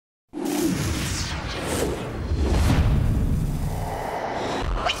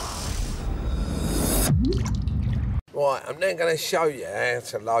Right, I'm then going to show you how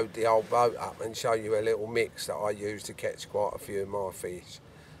to load the old boat up and show you a little mix that I use to catch quite a few of my fish.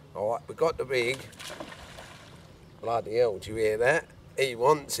 Alright, we've got the rig. Bloody hell, do you hear that? He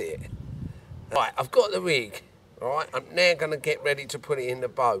wants it. Right, I've got the rig. Right, I'm now going to get ready to put it in the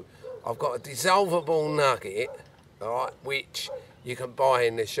boat. I've got a dissolvable nugget, alright, which you can buy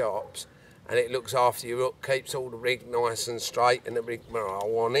in the shops, and it looks after your hook, keeps all the rig nice and straight and the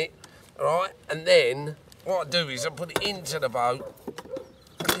rigmarole on it. Alright, and then what I do is I put it into the boat,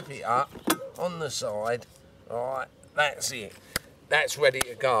 clip it up on the side, alright, that's it. That's ready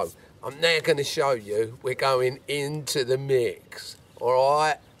to go. I'm now going to show you we're going into the mix,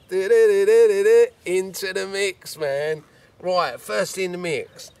 alright? Into the mix, man. Right, first in the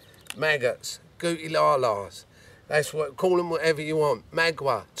mix, maggots, gooty lalas. That's what, call them whatever you want.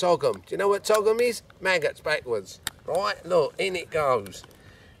 Magua, togum. Do you know what togum is? Maggots backwards. Right, look, in it goes.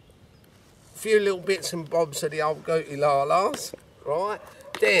 Few little bits and bobs of the old gooty lalas, right?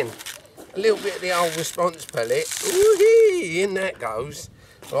 Then a little bit of the old response pellet. Ooh-hee, in that goes,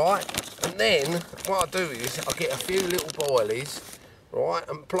 right? And then what I do is I get a few little boilies, right,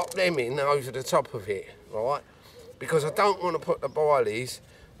 and plop them in over the top of it, right? Because I don't want to put the boilies,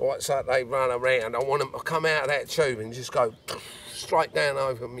 right, so that they run around. I want them to come out of that tube and just go straight down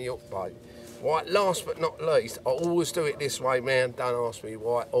over my hook bait. Right, last but not least, I always do it this way, man. Don't ask me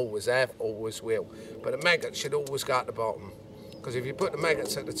why. Always have, always will. But the maggots should always go at the bottom. Because if you put the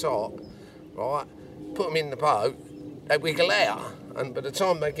maggots at the top, right, put them in the boat, they wiggle out. And by the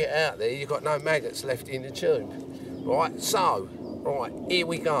time they get out there, you've got no maggots left in the tube. Right, so, right, here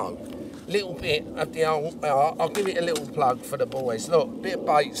we go. Little bit of the old, I'll give it a little plug for the boys. Look, bit of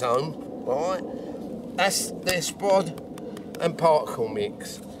bait zone, right? That's their spod and particle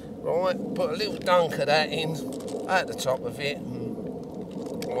mix. Right, put a little dunk of that in at the top of it,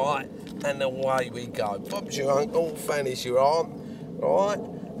 right, and away we go. Bob's your uncle, Fanny's your aunt, right,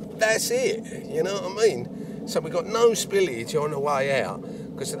 that's it, you know what I mean? So we've got no spillage on the way out,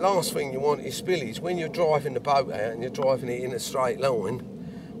 because the last thing you want is spillage. When you're driving the boat out and you're driving it in a straight line,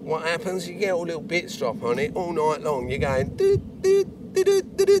 what happens? You get all little bits drop on it all night long. You're going, doot, doot, doot,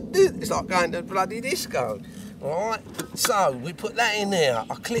 doot, doot, doot. It's like going to bloody disco. Alright, so we put that in there.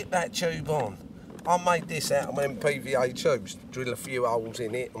 I clip that tube on. I made this out of them PVA tubes, drill a few holes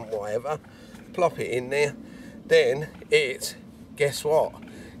in it and whatever, plop it in there. Then it's, guess what?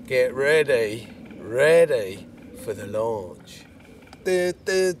 Get ready for the launch.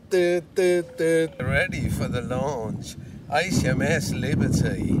 Ready for the launch. HMS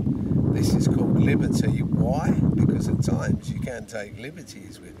Liberty. This is called Liberty. Why? Because at times you can take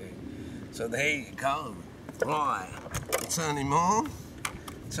liberties with it. So there you go. Right, turn him on,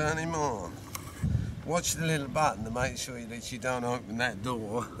 Watch the little button to make sure that you don't open that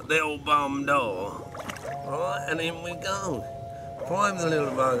door, little bum door. Right, and in we go. Prime the little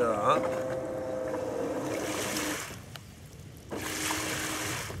bugger up.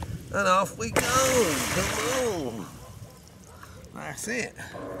 And off we go, come on. That's it.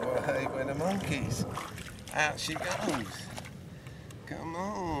 Away with the monkeys. Out she goes. Come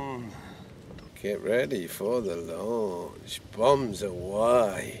on. Get ready for the launch. Bombs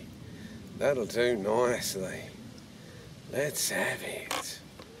away. That'll do nicely. Let's have it.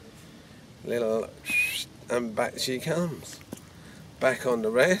 Little, and back she comes. Back on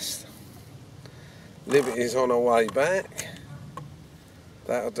the rest. Liberty's on her way back.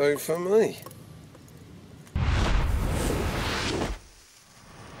 That'll do for me.